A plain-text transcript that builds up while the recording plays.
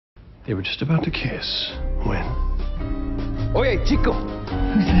They were just about to kiss when... Oye, chico!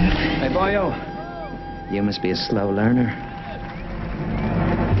 Who's that? Hey, boyo. You must be a slow learner.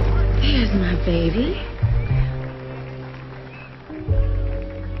 Here's my baby.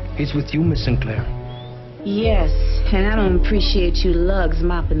 He's with you, Miss Sinclair. Yes, and I don't appreciate you lugs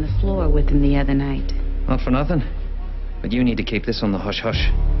mopping the floor with him the other night. Not for nothing. But you need to keep this on the hush-hush.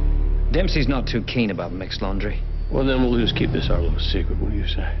 Dempsey's not too keen about mixed laundry. Well, then we'll just keep this our little secret, what do you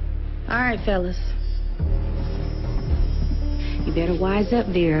say? All right, fellas. You better wise up,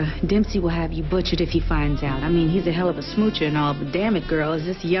 Vera. Dempsey will have you butchered if he finds out. I mean, he's a hell of a smoocher and all, but damn it, girl, is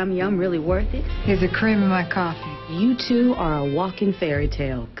this yum-yum really worth it? Here's the cream of my coffee. You two are a walking fairy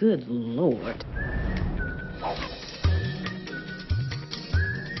tale. Good Lord.